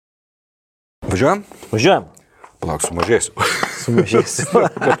Važiuojam? Važiuojam. Palauk, sumažėsiu. Sumažėsiu.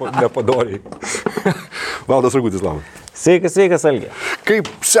 Nepadoriai. Valdas Ragutis, labas. Sveikas, Algi. Kaip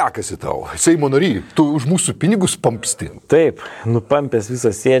sekasi tau? Seimo nary, tu už mūsų pinigus pampsti. Taip, nupampęs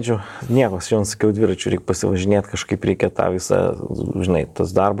visą sėdžiu. Nieko, šiandien sakiau, dviračių reikia pasivažinėti, kažkaip reikia tą visą, žinai,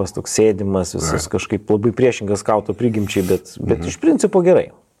 tas darbas, toks sėdimas, visas kažkaip labai priešingas skauto prigimčiai, bet iš principo gerai.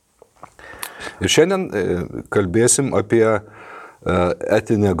 Ir šiandien kalbėsim apie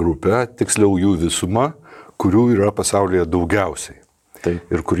etinę grupę, tiksliau jų visumą, kurių yra pasaulyje daugiausiai. Taip.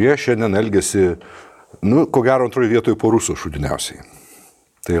 Ir kurie šiandien elgiasi, ko gero antroje vietoje po rusų šudiniausiai.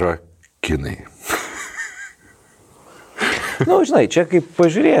 Tai yra kinai. Žinai, čia kaip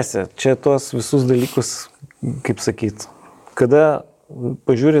pažiūrėsi, čia tuos visus dalykus, kaip sakyt, kada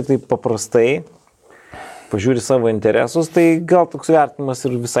pažiūri taip paprastai, pažiūri savo interesus, tai gal toks vertinimas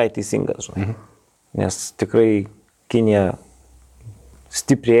ir visai teisingas, žinai. Nes tikrai Kinija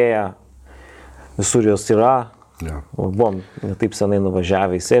stiprėja, visur jos yra. Ja. Buvom netaip senai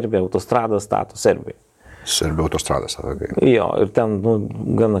nuvažiavę į Serbiją, autostradą stato Serbijai. Serbija autostradą stato. Jo, ir ten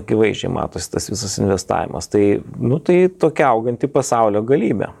gana akivaizdžiai matosi tas visas investavimas. Tai, tai tokia auganti pasaulio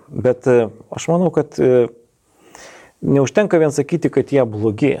galybė. Bet aš manau, kad neužtenka vien sakyti, kad jie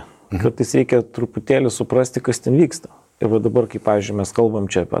blogi. Kartais reikia truputėlį suprasti, kas ten vyksta. Ir dabar, kaip, pavyzdžiui, mes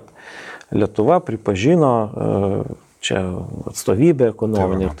kalbam čia, bet Lietuva pripažino čia atstovybė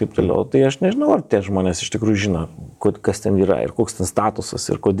ekonominė ir taip toliau. Tai aš nežinau, ar tie žmonės iš tikrųjų žino, kas ten yra ir koks ten statusas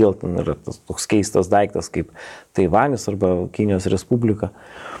ir kodėl ten yra tas toks keistas daiktas kaip Taivanis arba Kinijos Respublika.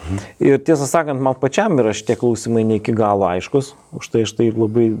 Ir tiesą sakant, man pačiam yra šitie klausimai ne iki galo aiškus. Už tai aš tai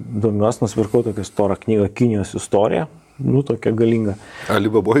labai domiuosi, nusipirkau tokią storą knygą Kinijos istorija. Tokia galinga.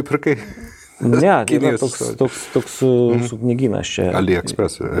 Alibaboj pirkai? Ne, tai yra toks su knygynas čia.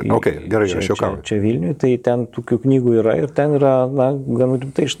 AliExpress. Ok, gerai, aš jau kauju. Čia Vilniuje, tai ten tokių knygų yra ir ten yra, gan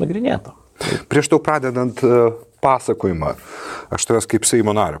rimtai išnagrinėta. Prieš tau pradedant pasakojimą, aš tavęs kaip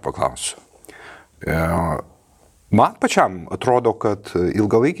Seimo nario paklausiu. Man pačiam atrodo, kad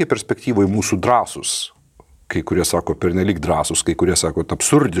ilgalaikiai perspektyvai mūsų drąsus, kai kurie sako pernelyg drąsus, kai kurie sako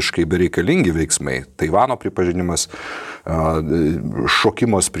absurdiškai bereikalingi veiksmai, Taivano pripažinimas,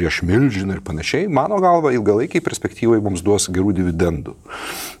 šokimas prieš milžiną ir panašiai, mano galva, ilgalaikiai perspektyvai mums duos gerų dividendų.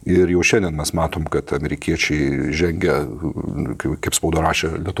 Ir jau šiandien mes matom, kad amerikiečiai žengia, kaip spauda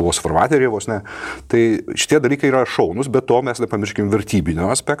rašė, Lietuvos farvaterį vos ne. Tai šitie dalykai yra šaunus, bet to mes nepamirškim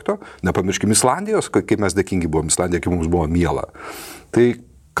vertybinio aspekto, nepamirškim Islandijos, kaip mes dėkingi buvom Islandija, kaip mums buvo miela. Tai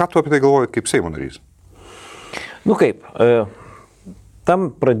ką tu apie tai galvoji kaip Seimo narys? Tam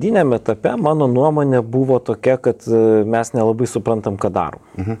pradiniame etape mano nuomonė buvo tokia, kad mes nelabai suprantam, ką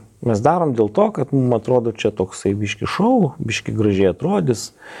darom. Mes darom dėl to, kad mums atrodo čia toksai biški šou, biški gražiai atrodys,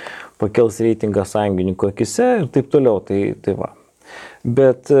 pakels reitingą sąjungininkų akise ir taip toliau. Tai va.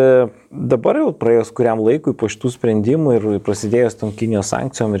 Bet dabar jau praėjus kuriam laikui po šitų sprendimų ir prasidėjus tom Kinijos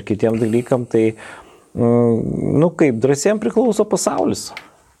sankcijom ir kitiem dalykam, tai kaip drąsiem priklauso pasaulis.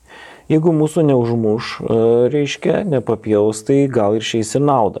 Jeigu mūsų neužmuš, reiškia, nepapjaus, tai gal ir šiais ir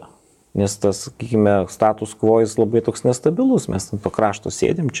naudą. Nes tas, sakykime, status quo jis labai toks nestabilus, mes ant to krašto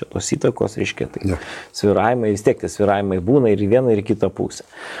sėdim, čia tos įtakos, reiškia, tai svyravimai, vis tiek tie svyravimai būna ir į vieną ir į kitą pusę.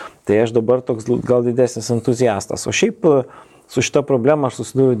 Tai aš dabar toks gal didesnis entuziastas. O šiaip su šita problema aš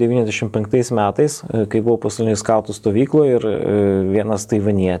susidūriau 95 metais, kai buvau pasaulinėje skautų stovykloje ir vienas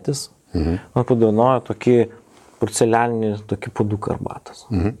taivanietis man padovanojo tokį porcelianinį tokį puoduką arbatos.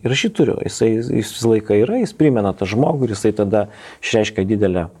 Ir aš jį turiu, jis visą laiką yra, jis primena tą žmogų ir jisai tada išreiškia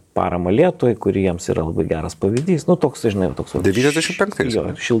didelę paramą Lietuvai, kuri jiems yra labai geras pavyzdys. Toks, žinai, toks... 95. Jo,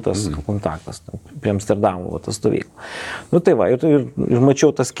 šiltas kontaktas, prie Amsterdamo, tas stovykla. Tai va, ir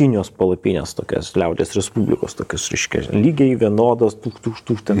mačiau tas Kinijos palapinės, tokias Liaudies Respublikos, tokias, reiškia, lygiai vienodos,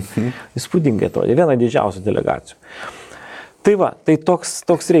 ten įspūdingai atrodė, viena didžiausių delegacijų. Tai va, tai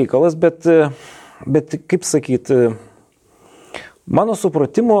toks reikalas, bet kaip sakyt, mano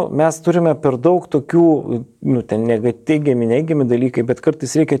supratimu, mes turime per daug tokių, ten teigiami, neigiami dalykai, bet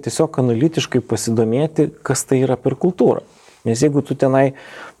kartais reikia tiesiog analitiškai pasidomėti, kas tai yra per kultūrą. Nes jeigu tu tenai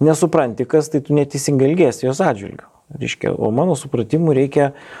nesupranti, kas, tai tu neteisingai elgiesi jos atžvilgiu. Reiškia, o mano supratimu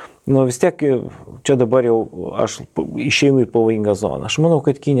reikia, vis tiek, čia dabar jau aš išeinu į pavojingą zoną. Aš manau,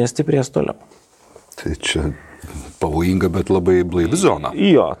 kad Kinija stiprės toliau. Tai čia... pavojinga, bet labai blaivi zona.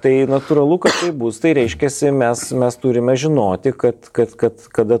 Jo, tai natūralu, kad tai bus. Tai reiškia, mes turime žinoti, kad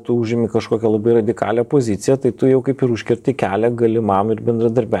kada tu užimi kažkokią labai radikalią poziciją, tai tu jau kaip ir užkerti kelią galimam ir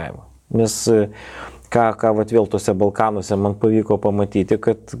bendradarbiavimui. Nes ką vėl tose Balkanuose man pavyko pamatyti,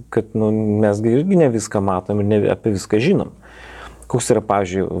 kad mes irgi ne viską matom ir ne apie viską žinom. Koks yra,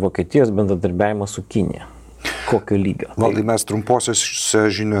 pavyzdžiui, Vokietijos bendradarbiavimas su Kinija? kokio lygio. Valdai, mes trumposiuose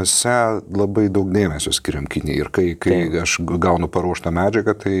žiniuose labai daug dėmesio skiriam Kinijai ir kai aš gaunu paruoštą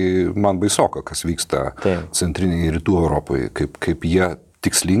medžiagą, tai man baisoka, kas vyksta centrinėje rytų Europoje, kaip jie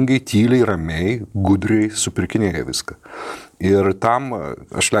tikslingai, tyliai, ramiai, gudriai supirkinėja viską. Ir tam,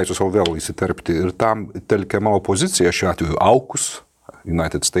 aš leisiu savo vėl įsiterpti, ir tam telkiama opozicija, šiuo atveju AUKUS,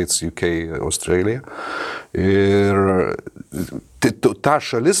 United States, UK, Australija. Ir ta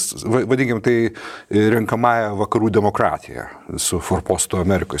šalis, vadinkim, tai renkamąją vakarų demokratiją su forpostu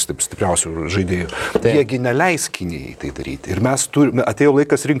Amerikos, taip stipriausių žaidėjų. Jiegi neleis Kinijai tai daryti. Ir mes turime, atėjo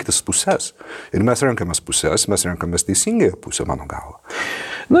laikas rinktis pusės. Ir mes renkamės pusės, mes renkamės teisingąją pusę, mano galva.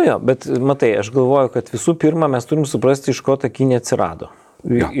 Nu jo, bet matai, aš galvoju, kad visų pirma mes turim suprasti, iš ko ta Kinija atsirado.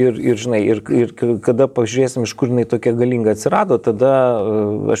 Ir žinai, ir kada pažiūrėsim, iš kur jinai tokia galinga atsirado, tada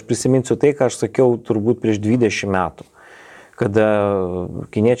aš prisiminsiu tai, ką aš sakiau turbūt prieš 20 metų, kada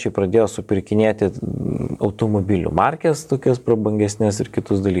kiniečiai pradėjo supirkinėti automobilių markės, tokias prabangesnės ir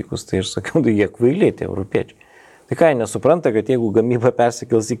kitus dalykus. Tai aš sakiau, jie kvailiai, tie europiečiai. Tai ką, jie nesupranta, kad jeigu gamyba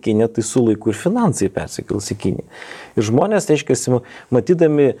persikels į Kiniją, tai su laiku ir finansai persikels į Kiniją. Ir žmonės, aiškiai,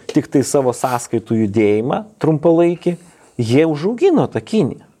 matydami tik tai savo sąskaitų judėjimą trumpalaikį, jie užaugino tą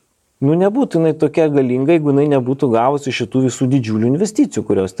Kiniją. Nu, nebūtų jinai tokia galinga, jeigu jinai nebūtų gavusi šitų visų didžiulių investicijų,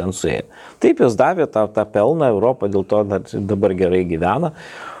 kurios ten suėjo. Taip, jos davė tą pelną, Europą dėl to dabar gerai gyvena,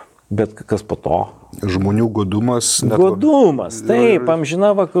 bet kas po to? Žmonių godumas. Godumas, taip,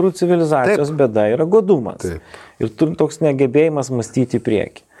 amžina vakarų civilizacijos bėda yra godumas. Taip. Ir turim toks negebėjimas mąstyti į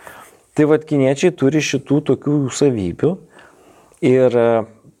priekį. Tai vat kiniečiai turi šitų tokių savybių ir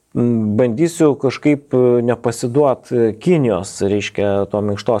bandysiu kažkaip nepasiduot Kinijos, reiškia, to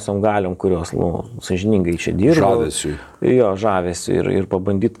minkštosiom galiom, kurios, sąžiningai čia dirba. Žavesiui. Jo, žavesiui ir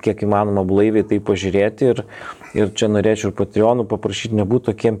pabandyti kiek įmanoma blaiviai tai pažiūrėti ir čia norėčiau ir Patreonų paprašyti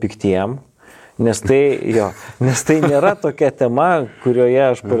nebūti tokiem piktiem, nes tai nėra tokia tema, kurioje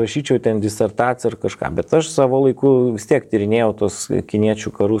aš parašyčiau ten disertaciją ar kažką, bet aš savo laiku vis tiek tyrinėjau tos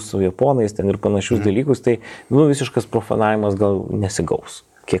kiniečių karus su japonais ten ir panašius dalykus, tai visiškas profanavimas gal nesigaus.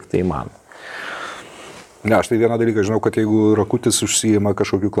 Kiek tai įmanoma. Ne, aš tai vieną dalyką žinau, kad jeigu Rakutis užsijima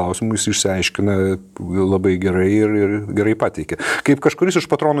kažkokiu klausimu, jis išsiaiškina labai gerai ir gerai pateikia. Kaip kažkuris iš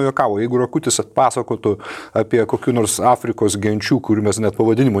patronų juokavo, jeigu Rakutis atpasakotų apie kokių nors Afrikos genčių, kurių mes net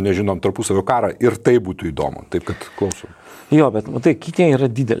pavadinimų nežinom, tarpusavio karą, ir tai būtų įdomu. Taip, kad klausom. Jo, bet matai, Kinija yra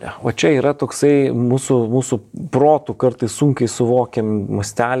didelė, o čia yra toksai mūsų protų kartais sunkiai suvokiam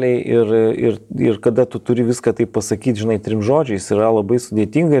masteliai ir kada tu turi viską tai pasakyti, žinai, 3 žodžiais, yra labai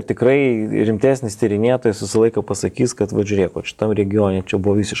sudėtinga ir tikrai rimtesnis tyrinėtojas visą laiką pasakys, kad žiūrėk, šitam regione čia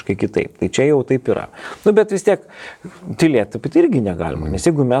buvo visiškai kitaip. Tai čia jau taip yra. Nu, bet vis tiek tylėti apie tai irgi negalima, nes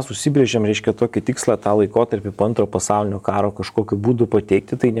jeigu mes užsibrėžiam, reiškia, tokį tikslą tą laikotarpį po Antrojo pasaulinio karo kažkokiu būdu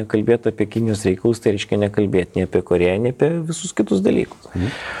pateikti, tai nekalbėti apie Kinijos reikalus, tai reiškia nekalbėti nei apie Koreją, nei apie visus kitus dalykus.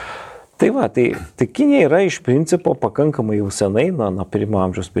 Tai va, tai Kinija yra iš principo pakankamai jau senai, nuo 1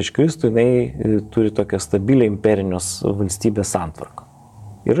 amžiaus prieš Kristų, jinai turi tokią stabilę imperinės valstybės santvarką.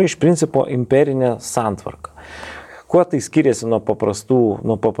 Yra iš principo imperinė santvarka. Kuo tai skiriasi nuo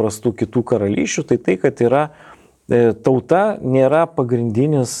paprastų kitų karalysčių, tai kad yra tauta nėra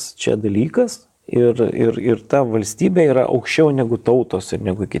pagrindinis čia dalykas, ir ta valstybė yra aukščiau negu tautos ir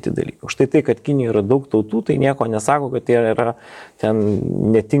negu kiti dalykai. Štai tai, kad Kinijoje yra daug tautų, tai nieko nesako, kad jie yra ten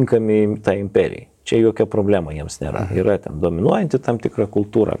netinkami tai imperijai. Čia jokia problema jiems nėra. Yra ten dominuojanti tam tikra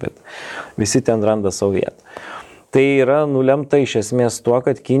kultūra, bet visi ten randa savo vietą. Tai yra nulemta iš esmės tuo,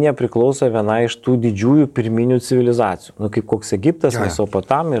 kad Kinija priklauso viena iš tų didžiųjų pirminių civilizacijų. Kaip koks Egiptas,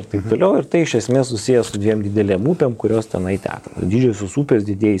 Mesopotamija ir taip toliau. Ir tai iš esmės susijęs su 2 didelėm upėm, kurios tenai teka. Didžiosios upės,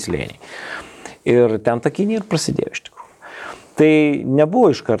 didieji slėniai. Ir ten ta Kinija ir prasidėjo iš tikrųjų. Tai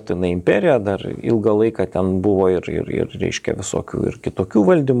nebuvo iš karto jinai imperija, dar ilgą laiką ten buvo ir reiškia visokių ir kitokių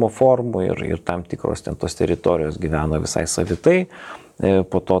valdymo formų ir tam tikros ten tos teritorijos gyveno visai savitai.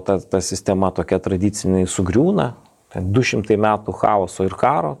 Po to ta sistema tokia tradiciniai sugriūna, 200 metų chaoso ir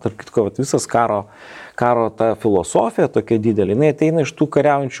karo, tarp kitko, visas karo ta filosofija tokia didelė, jinai ateina iš tų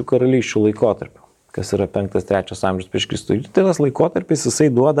kariaujančių karalysčių laikotarpių, kas yra 5-3 amžius prieš Kristų. Ir tas laikotarpis jisai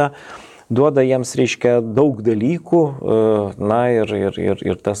duoda jiems, reiškia, daug dalykų,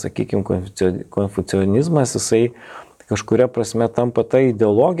 ir tas, sakykime, konfucionizmas, jisai kažkuria prasme tampa ta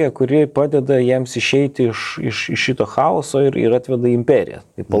ideologija, kuri padeda jiems išeiti iš šito chaoso ir atveda imperiją,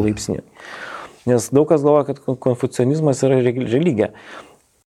 tai palaipsniui. Nes daug kas galvoja, kad konfucionizmas yra religija.